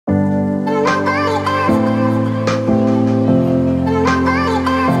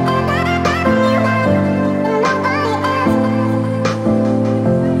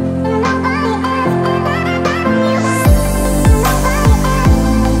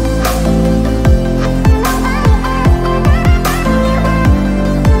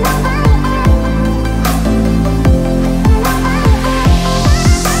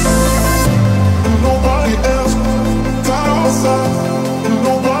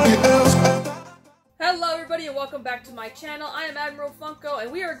welcome back to my channel. I am Admiral Funko, and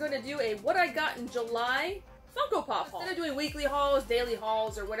we are going to do a What I Got in July Funko Pop haul. Instead of doing weekly hauls, daily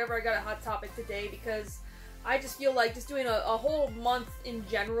hauls, or whatever, I got a Hot Topic today because I just feel like just doing a whole month in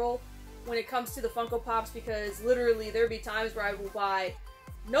general when it comes to the Funko Pops, because literally there'll be times where I will buy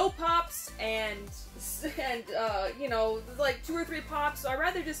no pops and you know, like 2 or 3 pops, so I'd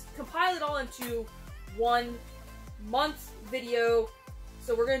rather just compile it all into one month video.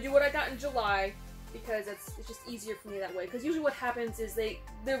 So we're gonna do What I Got in July because it's just easier for me that way. Because usually what happens is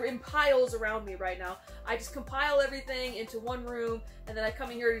they're in piles around me right now. I just compile everything into one room, and then I come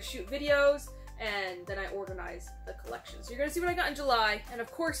in here to shoot videos, and then I organize the collection. So you're gonna see what I got in July, and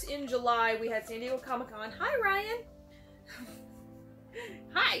of course in July we had San Diego Comic-Con. Hi, Ryan.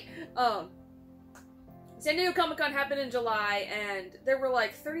 Hi. San Diego Comic-Con happened in July, and there were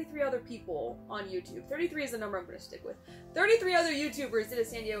like 33 other people on YouTube. 33 is the number I'm going to stick with. 33 other YouTubers did a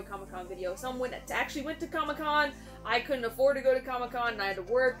San Diego Comic-Con video. Some actually went to Comic-Con. I couldn't afford to go to Comic-Con, and I had to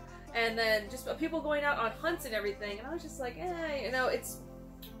work. And then just people going out on hunts and everything. And I was just like, you know, it's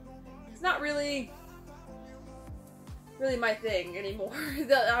not really my thing anymore.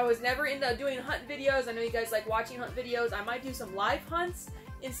 I was never into doing hunt videos. I know you guys like watching hunt videos. I might do some live hunts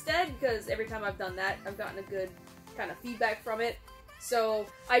instead, because every time I've done that, I've gotten a good kind of feedback from it. So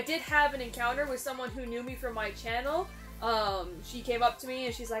I did have an encounter with someone who knew me from my channel. She came up to me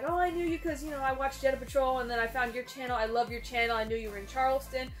and she's like, "Oh, I knew you because, you know, I watched Jetta Patrol, and then I found your channel. I love your channel. I knew you were in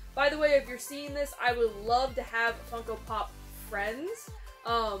Charleston. By the way, if you're seeing this, I would love to have Funko Pop friends."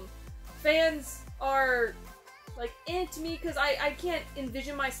 Fans are like to me, because I can't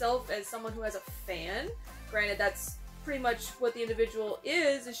envision myself as someone who has a fan. Granted, that's pretty much what the individual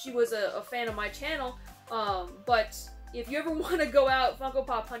is she was a fan of my channel, but if you ever want to go out Funko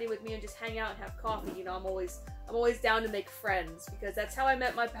Pop hunting with me and just hang out and have coffee, you know, I'm always down to make friends, because that's how I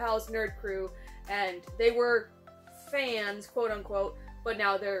met my pals Nerd Crew, and they were fans, quote unquote, but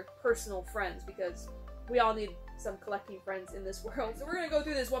now they're personal friends, because we all need some collecting friends in this world. So we're gonna go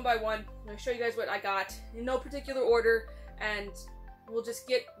through this one by one. I'm gonna show you guys what I got in no particular order, and we'll just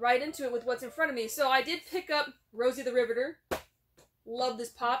get right into it with what's in front of me. So I did pick up Rosie the Riveter. Love this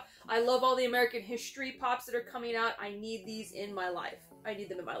pop. I love all the American history pops that are coming out. I need these in my life. I need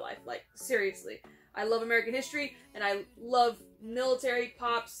them in my life. Like, seriously. I love American history, and I love military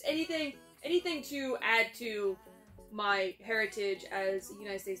pops. Anything to add to my heritage as a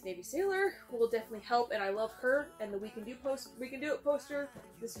United States Navy sailor will definitely help, and I love her and the We Can Do It poster.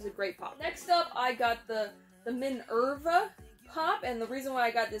 This is a great pop. Next up, I got the Minerva pop, and the reason why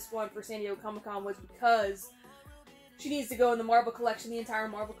I got this one for San Diego Comic-Con was because she needs to go in the Marvel collection. The entire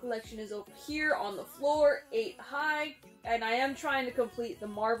Marvel collection is over here on the floor, 8 high, and I am trying to complete the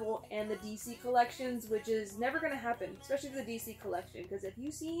Marvel and the DC collections, which is never going to happen, especially for the DC collection, because if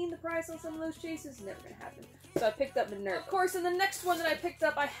you've seen the price on some of those chases, it's never going to happen. So I picked up Minerva. Of course, in the next one that I picked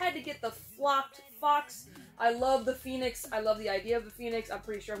up, I had to get the Flocked Fox. I love the Phoenix. I love the idea of the Phoenix. I'm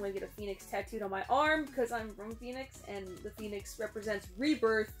pretty sure I'm going to get a Phoenix tattooed on my arm, because I'm from Phoenix, and the Phoenix represents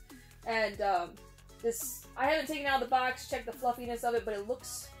rebirth. And this, I haven't taken it out of the box, checked the fluffiness of it, but it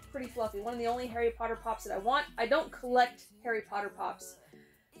looks pretty fluffy. One of the only Harry Potter pops that I want. I don't collect Harry Potter pops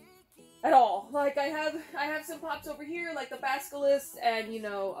at all. Like, I have some pops over here, like the Basilisk, and, you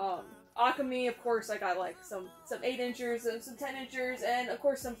know, Akame. Of course, I got like some 8-inchers, some 10-inchers, and of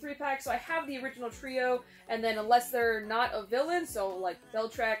course some 3-packs. So I have the original trio, and then unless they're not a villain, so like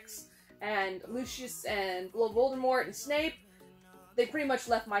Bellatrix and Lucius and Voldemort and Snape, they pretty much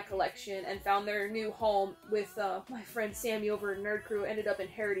left my collection and found their new home with my friend Sammy over at Nerd Crew. Ended up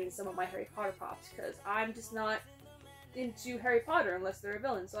inheriting some of my Harry Potter pops, because I'm just not into Harry Potter unless they're a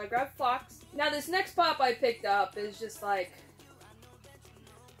villain. So I grabbed Fox. Now this next pop I picked up is just like,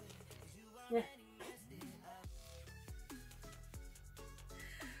 yeah.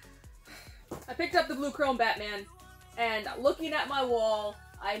 I picked up the Blue Chrome Batman, and looking at my wall,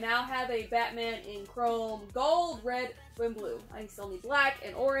 I now have a Batman in chrome, gold, red, and blue. I still need black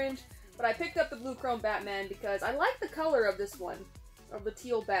and orange, but I picked up the Blue Chrome Batman because I like the color of this one, of the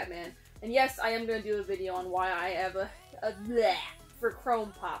teal Batman. And yes, I am going to do a video on why I have a bleh for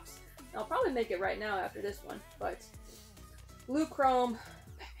chrome pops. And I'll probably make it right now after this one, but Blue Chrome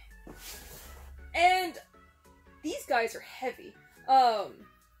Batman. And these guys are heavy.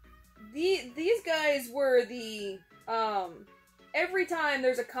 These guys were the, every time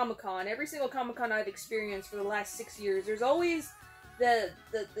there's a Comic-Con, every single Comic-Con I've experienced for the last 6 years, there's always the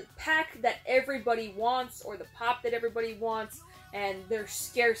pack that everybody wants, or the pop that everybody wants, and they're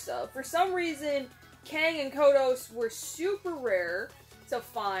scarce of. For some reason, Kang and Kodos were super rare to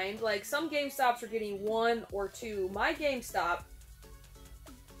find. Like, some GameStops are getting 1 or 2. My GameStop,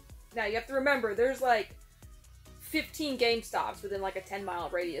 now you have to remember, there's like 15 GameStops within like a 10-mile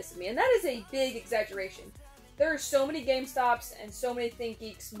radius of me, and that is a big exaggeration. There are so many GameStops and so many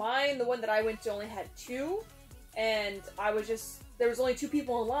ThinkGeeks. Mine, the one that I went to, only had 2, and there was only 2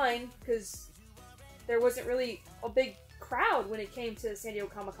 people in line because there wasn't really a big crowd when it came to San Diego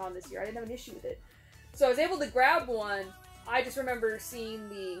Comic-Con this year. I didn't have an issue with it. So I was able to grab one. I just remember seeing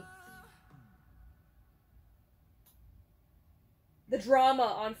the drama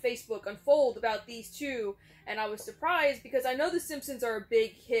on Facebook unfold about these two, and I was surprised because I know The Simpsons are a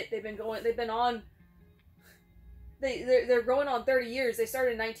big hit. They're going on 30 years. They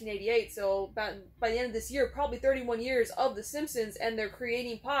started in 1988, so by the end of this year, probably 31 years of The Simpsons, and they're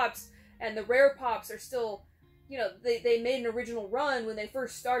creating Pops, and the rare Pops are still, you know, they made an original run when they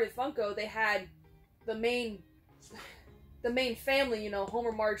first started Funko. They had the main family, you know,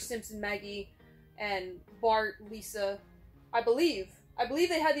 Homer, Marge, Simpson, Maggie, and Bart, Lisa. I believe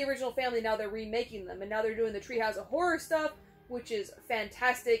they had the original family. Now they're remaking them, and now they're doing the Treehouse of Horror stuff, which is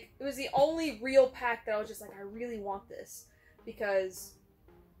fantastic. It was the only real pack that I was just like, I really want this, because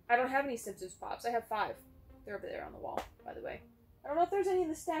I don't have any Simpsons Pops. I have 5. They're over there on the wall, by the way. I don't know if there's any in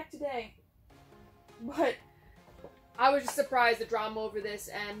the stack today, but I was just surprised the drama over this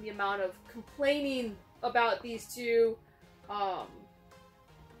and the amount of complaining about these two.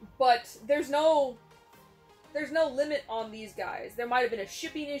 But there's no limit on these guys. There might have been a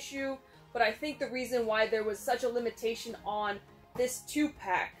shipping issue, but I think the reason why there was such a limitation on this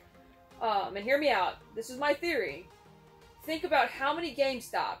 2-pack, and hear me out, this is my theory. Think about how many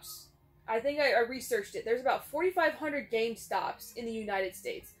GameStops. I think I researched it. There's about 4,500 GameStops in the United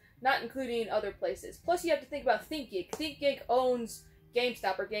States, not including other places. Plus, you have to think about ThinkGeek. ThinkGeek owns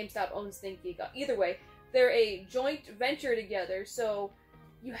GameStop, or GameStop owns ThinkGeek. Either way, they're a joint venture together, so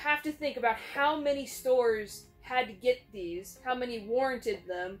you have to think about how many stores had to get these, how many warranted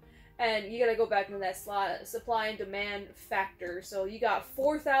them, and you gotta go back into that supply and demand factor. So you got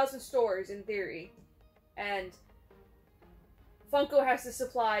 4,000 stores in theory, and Funko has to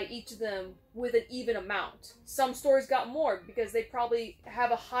supply each of them with an even amount. Some stores got more because they probably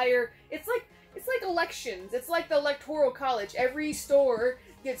have a higher. It's like elections. It's like the Electoral College. Every store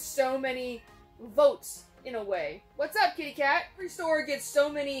gets so many votes in a way. What's up, kitty cat? Every store gets so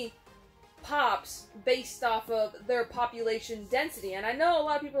many Pops based off of their population density. And I know a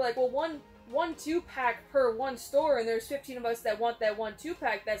lot of people are like, well, one 2-pack per one store, and there's 15 of us that want that 1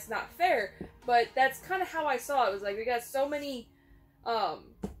 2-pack. That's not fair. But that's kind of how I saw it. It was like, we got so many,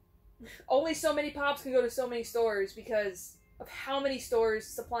 only so many Pops can go to so many stores because of how many stores,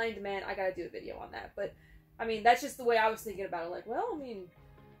 supply and demand. I gotta do a video on that. But, I mean, that's just the way I was thinking about it. Like, well, I mean,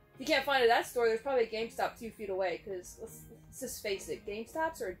 if you can't find it at that store, there's probably a GameStop 2 feet away, because let's just face it,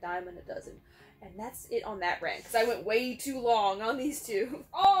 GameStops are a dime and a dozen. And that's it on that rant, because I went way too long on these two.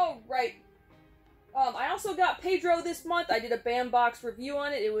 Alright. I also got Pedro this month. I did a BAM box review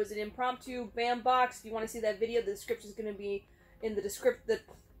on it. It was an impromptu BAM box. If you want to see that video, the description is going to be in the description.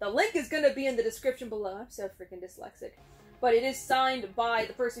 The link is going to be in the description below. I'm so freaking dyslexic. But it is signed by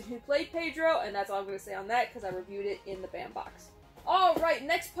the person who played Pedro, and that's all I'm going to say on that, because I reviewed it in the BAM box. Alright,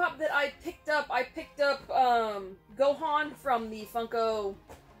 next pop that I picked up Gohan from the Funko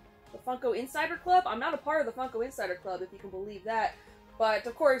Insider Club. I'm not a part of the Funko Insider Club, if you can believe that. But,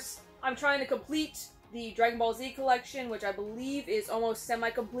 of course, I'm trying to complete the Dragon Ball Z collection, which I believe is almost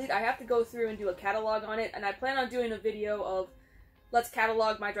semi-complete. I have to go through and do a catalog on it, and I plan on doing a video of let's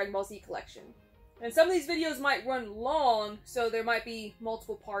catalog my Dragon Ball Z collection. And some of these videos might run long, so there might be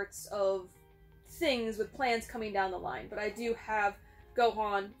multiple parts of things with plans coming down the line. But I do have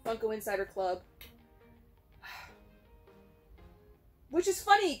Gohan, Funko Insider Club. Which is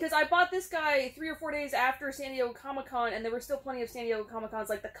funny, because I bought this guy 3 or 4 days after San Diego Comic-Con, and there were still plenty of San Diego Comic-Cons,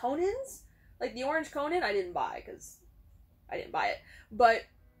 like the Conans? Like the orange Conan, I didn't buy, because I didn't buy it. But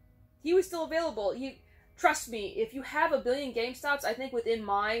he was still available. Trust me, if you have a billion GameStops, I think within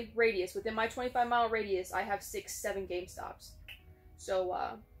my radius, within my 25-mile radius, I have 6, 7 GameStops.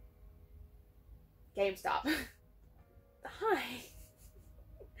 So, GameStop. Hi.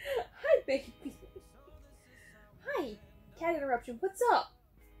 Hi, baby. Hi. Cat interruption. What's up?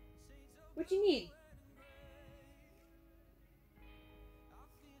 What you need?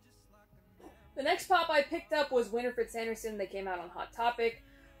 The next pop I picked up was Winifred Sanderson. They came out on Hot Topic.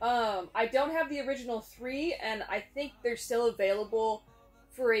 I don't have the original 3, and I think they're still available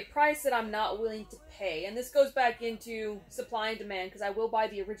for a price that I'm not willing to pay. And this goes back into supply and demand, because I will buy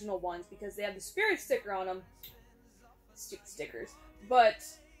the original ones, because they have the Spirit sticker on them. Stupid stickers. But,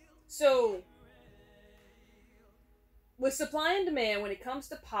 so, with supply and demand, when it comes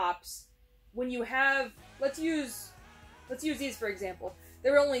to Pops, when you have, let's use these for example.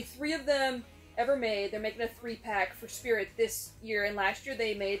 There were only 3 of them ever made. They're making a 3-pack for Spirit this year, and last year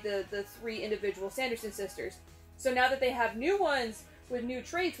they made the 3 individual Sanderson sisters. So now that they have new ones with new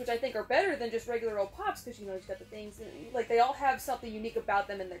traits, which I think are better than just regular old Pops, because, you know, you've got the things, like, they all have something unique about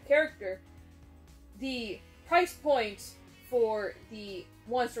them and their character. The price point for the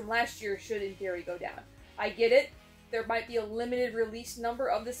ones from last year should, in theory, go down. I get it. There might be a limited release number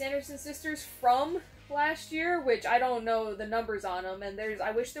of the Sanderson sisters from last year, which I don't know the numbers on them, and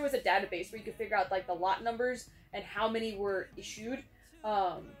I wish there was a database where you could figure out, like, the lot numbers and how many were issued,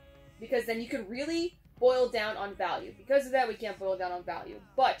 because then you could really boil down on value. Because of that, we can't boil down on value,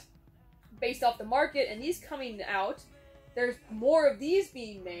 but based off the market and these coming out, there's more of these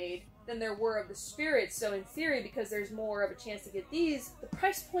being made than there were of the Spirits, so in theory, because there's more of a chance to get these, the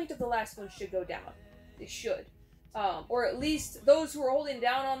price point of the last one should go down. It should. Or at least those who are holding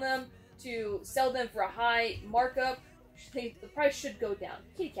down on them to sell them for a high markup, the price should go down.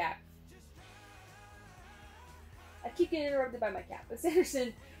 Kitty cat. I keep getting interrupted by my cat. But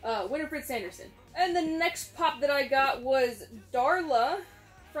Sanderson, Winifred Sanderson. And the next pop that I got was Darla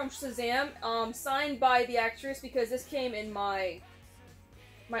from Shazam, signed by the actress, because this came in my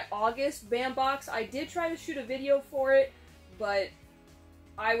August BAM box. I did try to shoot a video for it, but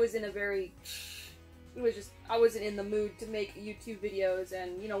I was in a very... I wasn't in the mood to make YouTube videos,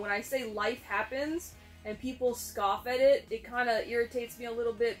 and, you know, when I say life happens and people scoff at it, it kind of irritates me a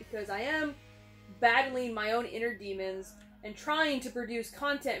little bit, because I am battling my own inner demons and trying to produce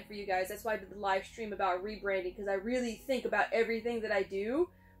content for you guys. That's why I did the live stream about rebranding, because I really think about everything that I do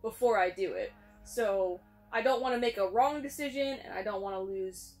before I do it. So I don't want to make a wrong decision, and I don't want to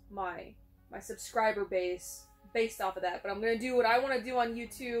lose my subscriber base based off of that. But I'm going to do what I want to do on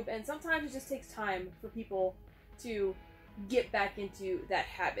YouTube, and sometimes it just takes time for people to get back into that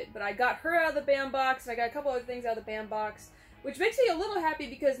habit. But I got her out of the BAM box, and I got a couple other things out of the BAM box, which makes me a little happy,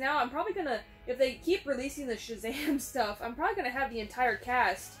 because now I'm probably going to, if they keep releasing the Shazam stuff, I'm probably going to have the entire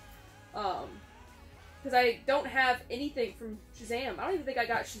cast, because I don't have anything from Shazam. I don't even think I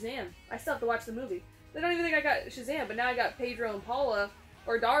got Shazam. I still have to watch the movie. I don't even think I got Shazam, but now I got Pedro and Paula,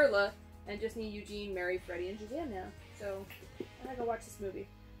 or Darla, and just need Eugene, Mary, Freddy, and Shazam now. So, I gotta go watch this movie.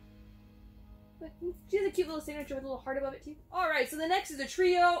 But she has a cute little signature with a little heart above it, too. Alright, so the next is a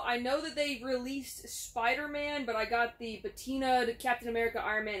trio. I know that they released Spider-Man, but I got the Bettina, the Captain America,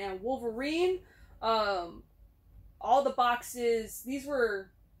 Iron Man, and Wolverine. All the boxes, these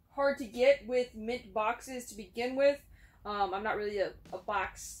were hard to get with mint boxes to begin with. I'm not really a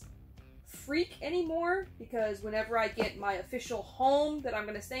box freak anymore, because whenever I get my official home that I'm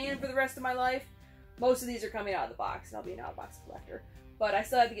going to stay in for the rest of my life, most of these are coming out of the box, and I'll be an out-of-box collector. But I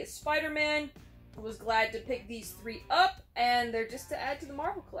still had to get Spider-Man. I was glad to pick these 3 up, and they're just to add to the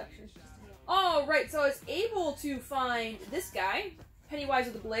Marvel collection. Alright, so I was able to find this guy, Pennywise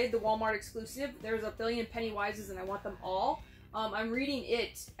with the Blade, the Walmart exclusive. There's a billion Pennywises, and I want them all. I'm reading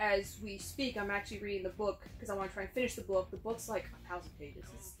it as we speak. I'm actually reading the book, because I want to try and finish the book. The book's like 1,000 pages.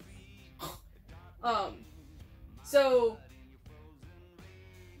 So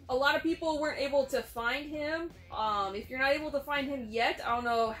a lot of people weren't able to find him. If you're not able to find him yet, I don't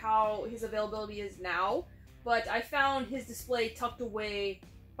know how his availability is now, but I found his display tucked away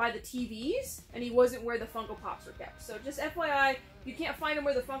by the TVs, and he wasn't where the Funko Pops were kept. So just FYI, if you can't find him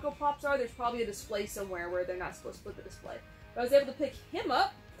where the Funko Pops are, there's probably a display somewhere where they're not supposed to put the display. But I was able to pick him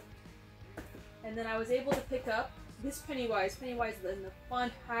up, and then I was able to pick up this Pennywise. Pennywise in the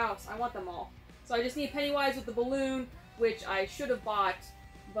fun house. I want them all. So I just need Pennywise with the balloon, which I should have bought,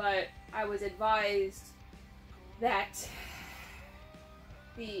 but I was advised that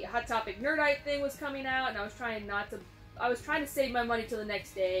the Hot Topic Nerdite thing was coming out, and I was trying to save my money till the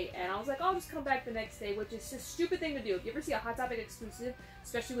next day, and I was like, I'll just come back the next day, which is just a stupid thing to do. If you ever see a Hot Topic exclusive,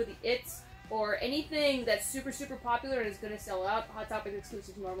 especially with the It's, or anything that's super, super popular and is going to sell out, Hot Topic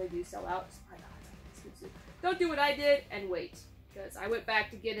exclusives normally do sell out. So buy the Hot Topic exclusive. Don't do what I did and wait, because I went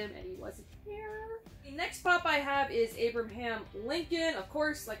back to get him and he wasn't here. The next pop I have is Abraham Lincoln. Of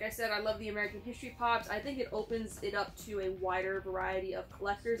course, like I said, I love the American history pops. I think it opens it up to a wider variety of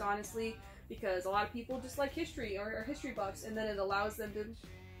collectors, honestly, because a lot of people just like history or history buffs, and then it allows them to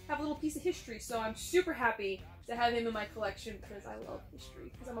have a little piece of history. So I'm super happy to have him in my collection, because I love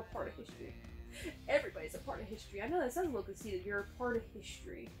history, because I'm a part of history. Everybody's a part of history. I know that sounds a little conceited. You're a part of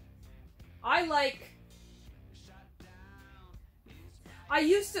history. I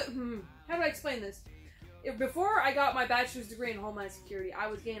used to, how do I explain this? Before I got my bachelor's degree in Homeland Security, I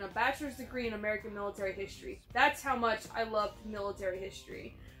was getting a bachelor's degree in American military history. That's how much I loved military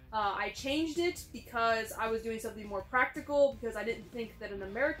history. I changed it because I was doing something more practical, because I didn't think that an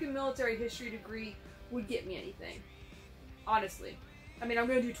American military history degree would get me anything. Honestly. I mean, I'm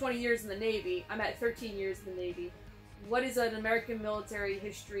going to do 20 years in the Navy. I'm at 13 years in the Navy. What is an American military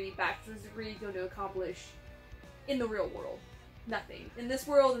history bachelor's degree going to accomplish in the real world? Nothing. In this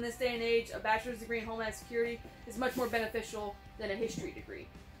world, in this day and age, a bachelor's degree in Homeland Security is much more beneficial than a history degree.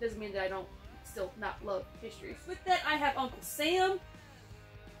 Doesn't mean that I don't still not love history. With that, I have Uncle Sam.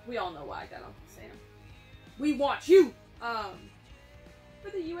 We all know why I got Uncle Sam. We want you! For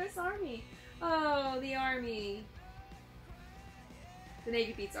the U.S. Army. Oh, the Army. The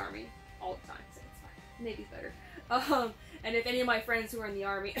Navy beats Army all the time, so it's fine. The Navy's better. And if any of my friends who are in the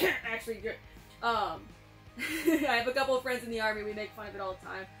Army actually, I have a couple of friends in the Army, we make fun of it all the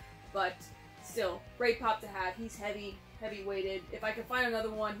time, but still, great pop to have. He's heavy weighted. If I could find another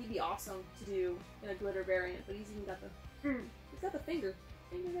one, he'd be awesome to do in a glitter variant, but he's even got the finger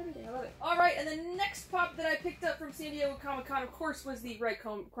and everything. I love it. Alright, and the next pop that I picked up from San Diego Comic-Con, of course, was the Red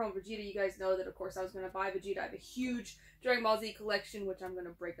Chrome Vegeta. You guys know that, of course, I was going to buy Vegeta. I have a huge Dragon Ball Z collection, which I'm going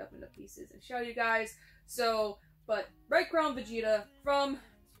to break up into pieces and show you guys. So, but Red Chrome Vegeta from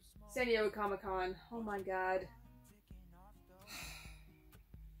San Diego Comic-Con. Oh my god.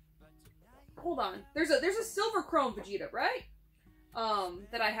 Hold on. There's a Silver Chrome Vegeta, right?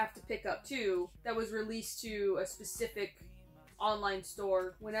 That I have to pick up too. That was released to a specific online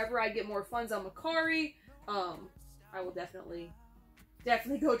store. Whenever I get more funds on Mercari, I will definitely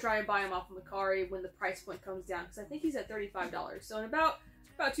go try and buy him off of Mercari when the price point comes down, because I think he's at $35. So in about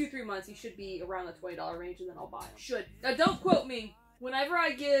 2-3 months, he should be around the $20 range, and then I'll buy him. Should. Now, don't quote me. Whenever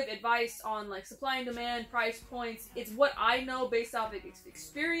I give advice on like supply and demand, price points, it's what I know based off of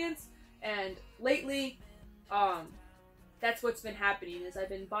experience. And lately, that's what's been happening. Is I've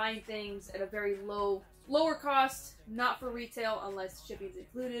been buying things at a very lower cost, not for retail unless shipping's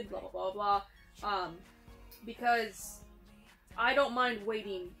included. Blah blah blah blah. Because I don't mind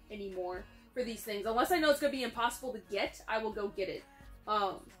waiting anymore for these things. Unless I know it's going to be impossible to get, I will go get it.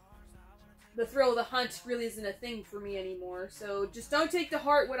 The thrill of the hunt really isn't a thing for me anymore. So just don't take to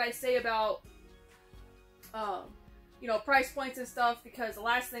heart what I say about, you know, price points and stuff, because the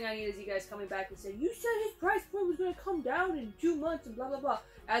last thing I need is you guys coming back and saying, you said his price point was going to come down in 2 months and blah blah blah.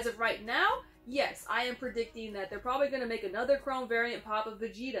 As of right now, yes, I am predicting that they're probably going to make another Chrome variant pop of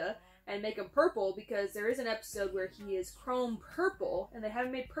Vegeta and make him purple, because there is an episode where he is Chrome Purple, and they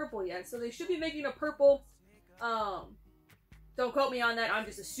haven't made purple yet, so they should be making a purple. Don't quote me on that, I'm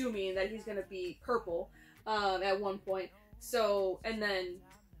just assuming that he's gonna be purple, at one point. So, and then,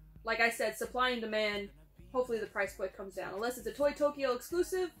 like I said, supply and demand, hopefully the price point comes down. Unless it's a Toy Tokyo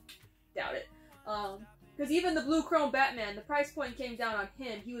exclusive, doubt it. Because even the Blue Chrome Batman, the price point came down on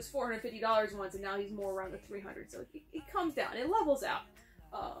him. He was $450 once, and now he's more around the $300, so it comes down, it levels out.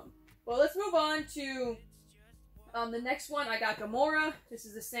 Well, let's move on to the next one. I got Gamora. This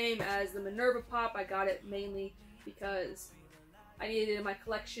is the same as the Minerva Pop. I got it mainly because I needed it in my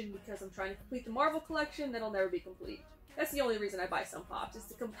collection, because I'm trying to complete the Marvel collection that'll never be complete. That's the only reason I buy some pops, is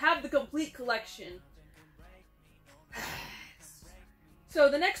to have the complete collection. So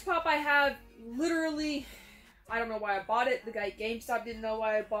the next pop I have, literally, I don't know why I bought it. The guy at GameStop didn't know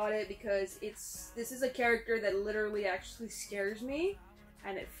why I bought it, because this is a character that literally actually scares me.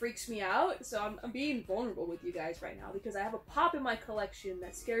 And it freaks me out, so I'm being vulnerable with you guys right now, because I have a pop in my collection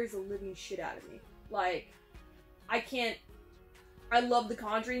that scares the living shit out of me. Like, I love the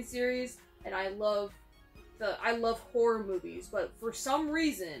Conjuring series, and I love horror movies, but for some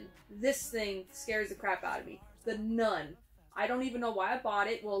reason, this thing scares the crap out of me. The Nun. I don't even know why I bought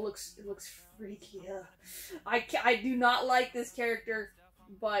it. Well, it looks freaky. I do not like this character,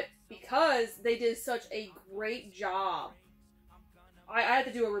 but because they did such a great job, I have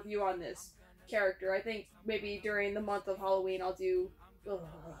to do a review on this character. I think maybe during the month of Halloween I'll do. God,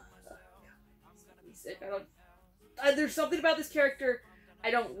 it's gonna be sick. There's something about this character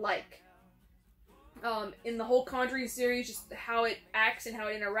I don't like. In the whole Conjuring series, just how it acts and how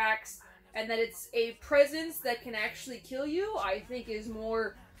it interacts, and that it's a presence that can actually kill you, I think is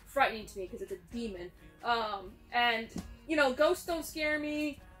more frightening to me, because it's a demon. And you know, ghosts don't scare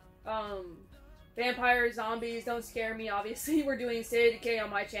me. Vampires, zombies don't scare me. Obviously, we're doing State of Decay on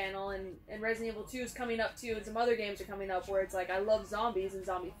my channel, and Resident Evil 2 is coming up too, and some other games are coming up where it's like, I love zombies and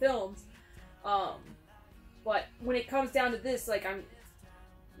zombie films. But when it comes down to this, like, I'm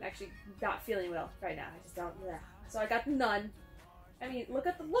actually not feeling well right now. I just don't, yeah. So I got the Nun. I mean, look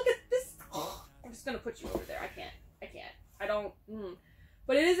at this. I'm just gonna put you over there. I can't. I don't,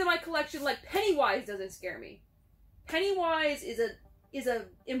 But it is in my collection. Like, Pennywise doesn't scare me. Pennywise is a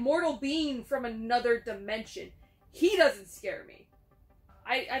immortal being from another dimension. He doesn't scare me.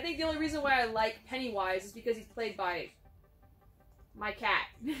 I think the only reason why I like Pennywise is because he's played by my cat.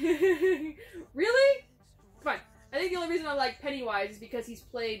 Really? Come on. I think the only reason I like Pennywise is because he's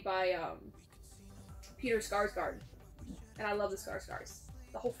played by Peter Skarsgård, and I love the Skarsgårds.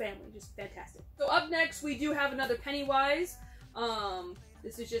 The whole family, just fantastic. So up next, we do have another Pennywise.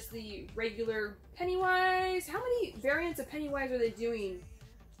 This is just the regular Pennywise. How many variants of Pennywise are they doing?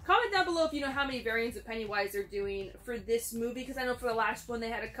 Comment down below if you know how many variants of Pennywise they're doing for this movie, because I know for the last one they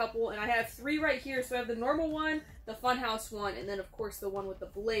had a couple, and I have 3 right here. So I have the normal one, the Funhouse one, and then of course the one with the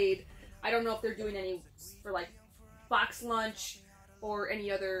blade. I don't know if they're doing any for like box lunch or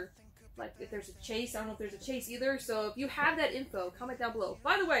any other, like if there's a chase. I don't know if there's a chase either. So if you have that info, comment down below.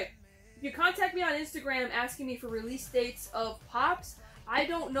 By the way, if you contact me on Instagram asking me for release dates of Pops, I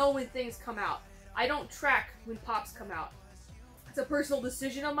don't know when things come out. I don't track when Pops come out. It's a personal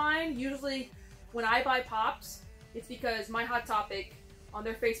decision of mine. Usually when I buy Pops, it's because my Hot Topic on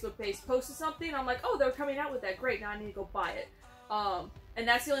their Facebook page posted something. I'm like, oh, they're coming out with that. Great, now I need to go buy it. And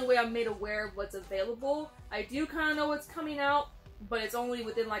that's the only way I'm made aware of what's available. I do kind of know what's coming out, but it's only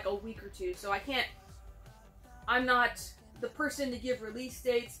within like a week or 2. So I'm not the person to give release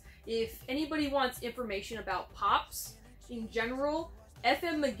dates. If anybody wants information about Pops in general,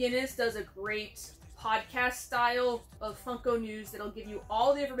 FM McGinnis does a great podcast style of Funko news that'll give you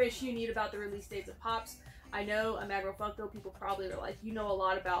all the information you need about the release dates of Pops. I know I'm Admiral Funko, people probably are like, you know a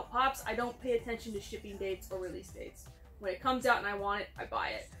lot about Pops. I don't pay attention to shipping dates or release dates. When it comes out and I want it, I buy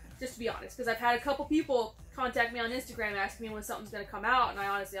it. Just to be honest, because I've had a couple people contact me on Instagram asking me when something's gonna come out, and I'm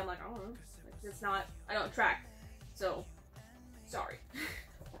like, I don't know. Like, it's not, I don't track. So, sorry.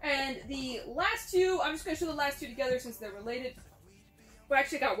 And the last 2, I'm just gonna show the last 2 together since they're related. Well,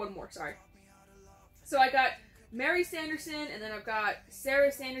 actually I got one more, sorry. So I got Mary Sanderson, and then I've got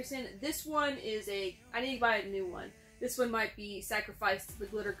Sarah Sanderson. This one is I need to buy a new one. This one might be sacrificed to the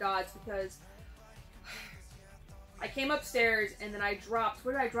glitter gods because I came upstairs and then I dropped,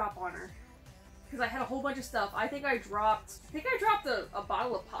 what did I drop on her? Because I had a whole bunch of stuff. I think I dropped a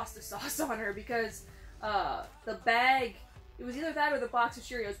bottle of pasta sauce on her because the bag, it was either that or the box of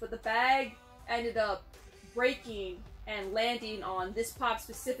Cheerios, but the bag ended up breaking and landing on this Pop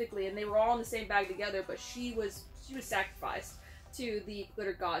specifically, and they were all in the same bag together, but she was sacrificed to the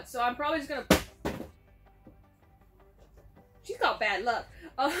glitter gods. So I'm probably just gonna, she's got bad luck.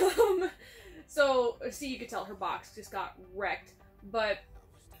 So see, you could tell her box just got wrecked, but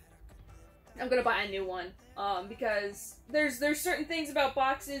I'm gonna buy a new one because there's certain things about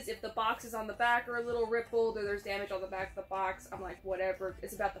boxes. If the boxes on the back are a little rippled or there's damage on the back of the box, I'm like, whatever.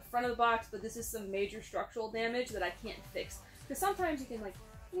 It's about the front of the box, but this is some major structural damage that I can't fix. Because sometimes you can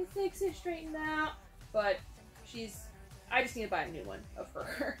you fix it, straighten it out, but I just need to buy a new one of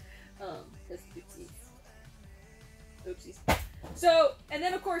her. Because oopsies. So, and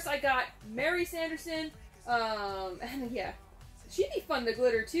then of course I got Mary Sanderson, and yeah. She'd be fun to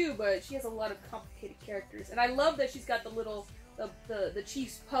glitter too, but she has a lot of complicated characters. And I love that she's got the little, the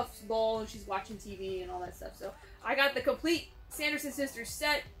Chiefs Puffs bowl and she's watching TV and all that stuff. So I got the complete Sanderson Sisters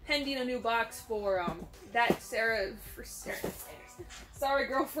set, pending a new box for Sarah Sanderson. Sorry,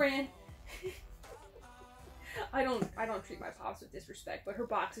 girlfriend. I don't treat my Pops with disrespect, but her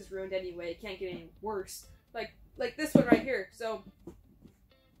box is ruined anyway. It can't get any worse. Like this one right here. So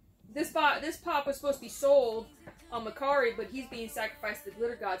this Pop was supposed to be sold on Macari, but he's being sacrificed to the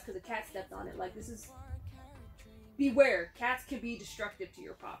glitter gods because a cat stepped on it. Like, this is... Beware. Cats can be destructive to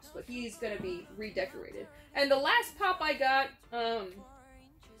your Pops, but he's gonna be redecorated. And the last Pop I got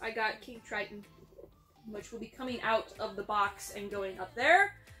King Triton, which will be coming out of the box and going up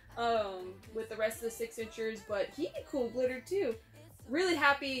there with the rest of the 6-inchers, but he'd be cool glitter too. Really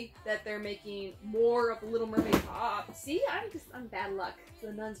happy that they're making more of the Little Mermaid Pop. See, I'm bad luck.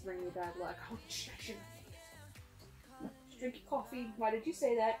 The nuns bring me bad luck. Oh, I shouldn't. Drink your coffee. Why did you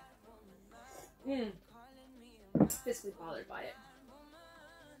say that? Physically bothered by it.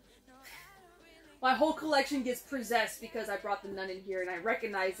 My whole collection gets possessed because I brought the nun in here and I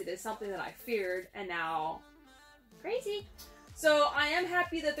recognized it as something that I feared, and now crazy. So I am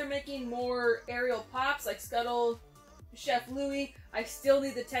happy that they're making more Ariel Pops like Scuttle, Chef Louie. I still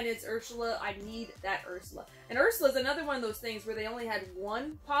need the 10-inch Ursula. I need that Ursula. And Ursula's another one of those things where they only had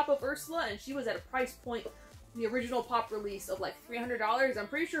one Pop of Ursula and she was at a price point, the original Pop release, of like $300. I'm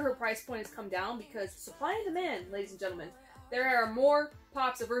pretty sure her price point has come down because supply and demand, ladies and gentlemen. There are more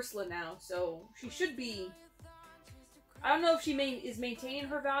Pops of Ursula now, so she should be... I don't know if she is maintaining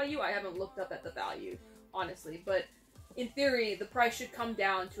her value. I haven't looked up at the value, honestly, but in theory, the price should come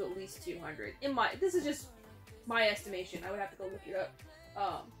down to at least $200. This is just my estimation. I would have to go look it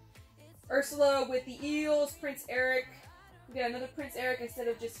up. Ursula with the eels, Prince Eric. We got another Prince Eric instead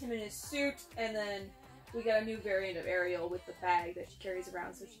of just him in his suit, and then we got a new variant of Ariel with the bag that she carries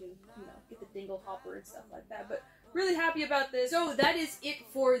around so she can, get the dingle hopper and stuff like that. But really happy about this. So that is it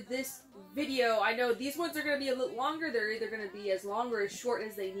for this video. I know these ones are going to be a little longer. They're either going to be as long or as short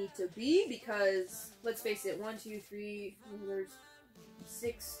as they need to be because, let's face it, 1, 2, 3, there's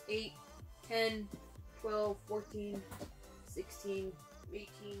 6, 8, 10, 12, 14, 16, 18,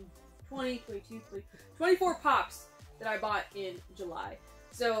 20, 22, 23, 24 pops that I bought in July.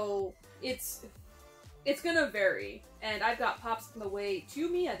 So it's gonna vary, and I've got pops on the way to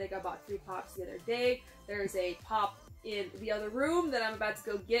me. I think I bought 3 pops the other day. There's a pop in the other room that I'm about to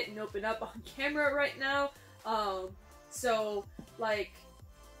go get and open up on camera right now. So like,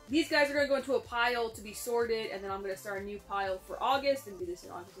 these guys are gonna go into a pile to be sorted, and then I'm gonna start a new pile for August and do this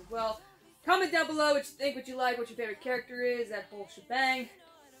in August as well. Comment down below what you think, what you like, what your favorite character is, that whole shebang.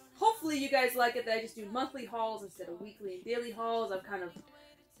 Hopefully you guys like it that I just do monthly hauls instead of weekly and daily hauls. I'm kind of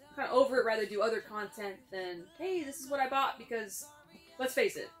over it, rather do other content than, hey, this is what I bought, because let's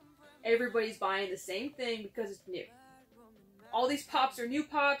face it, everybody's buying the same thing because it's new. All these pops are new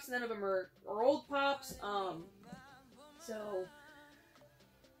pops, none of them are old pops. So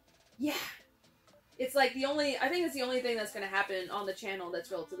yeah. It's like I think it's the only thing that's going to happen on the channel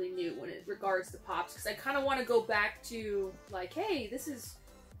that's relatively new when it regards to pops, because I kind of want to go back to, like, hey, this is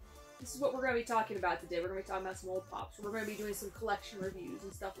what we're going to be talking about today. We're going to be talking about some old pops. We're going to be doing some collection reviews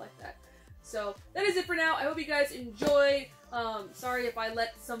and stuff like that. So that is it for now. I hope you guys enjoyed. Sorry if I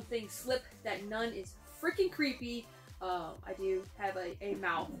let something slip that none is freaking creepy. I do have a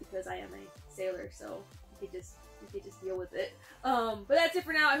mouth because I am a sailor, so you could just deal with it. But that's it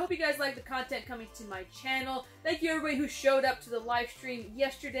for now. I hope you guys like the content coming to my channel. Thank you everybody who showed up to the live stream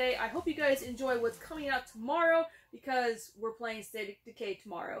yesterday. I hope you guys enjoy what's coming out tomorrow, because we're playing State of Decay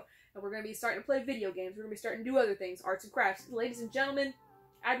tomorrow. And we're going to be starting to play video games. We're going to be starting to do other things, arts and crafts. Ladies and gentlemen,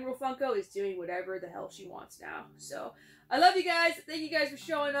 Admiral Funko is doing whatever the hell she wants now. So, I love you guys. Thank you guys for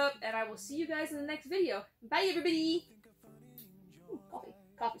showing up, and I will see you guys in the next video. Bye, everybody! Ooh, coffee.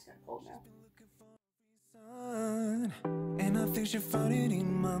 Coffee's kind of cold now. And I think she found it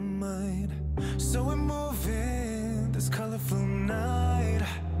in my mind. So we're moving this colorful night,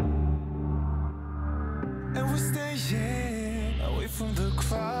 and we're staying away from the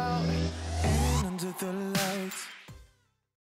crowd and under the lights.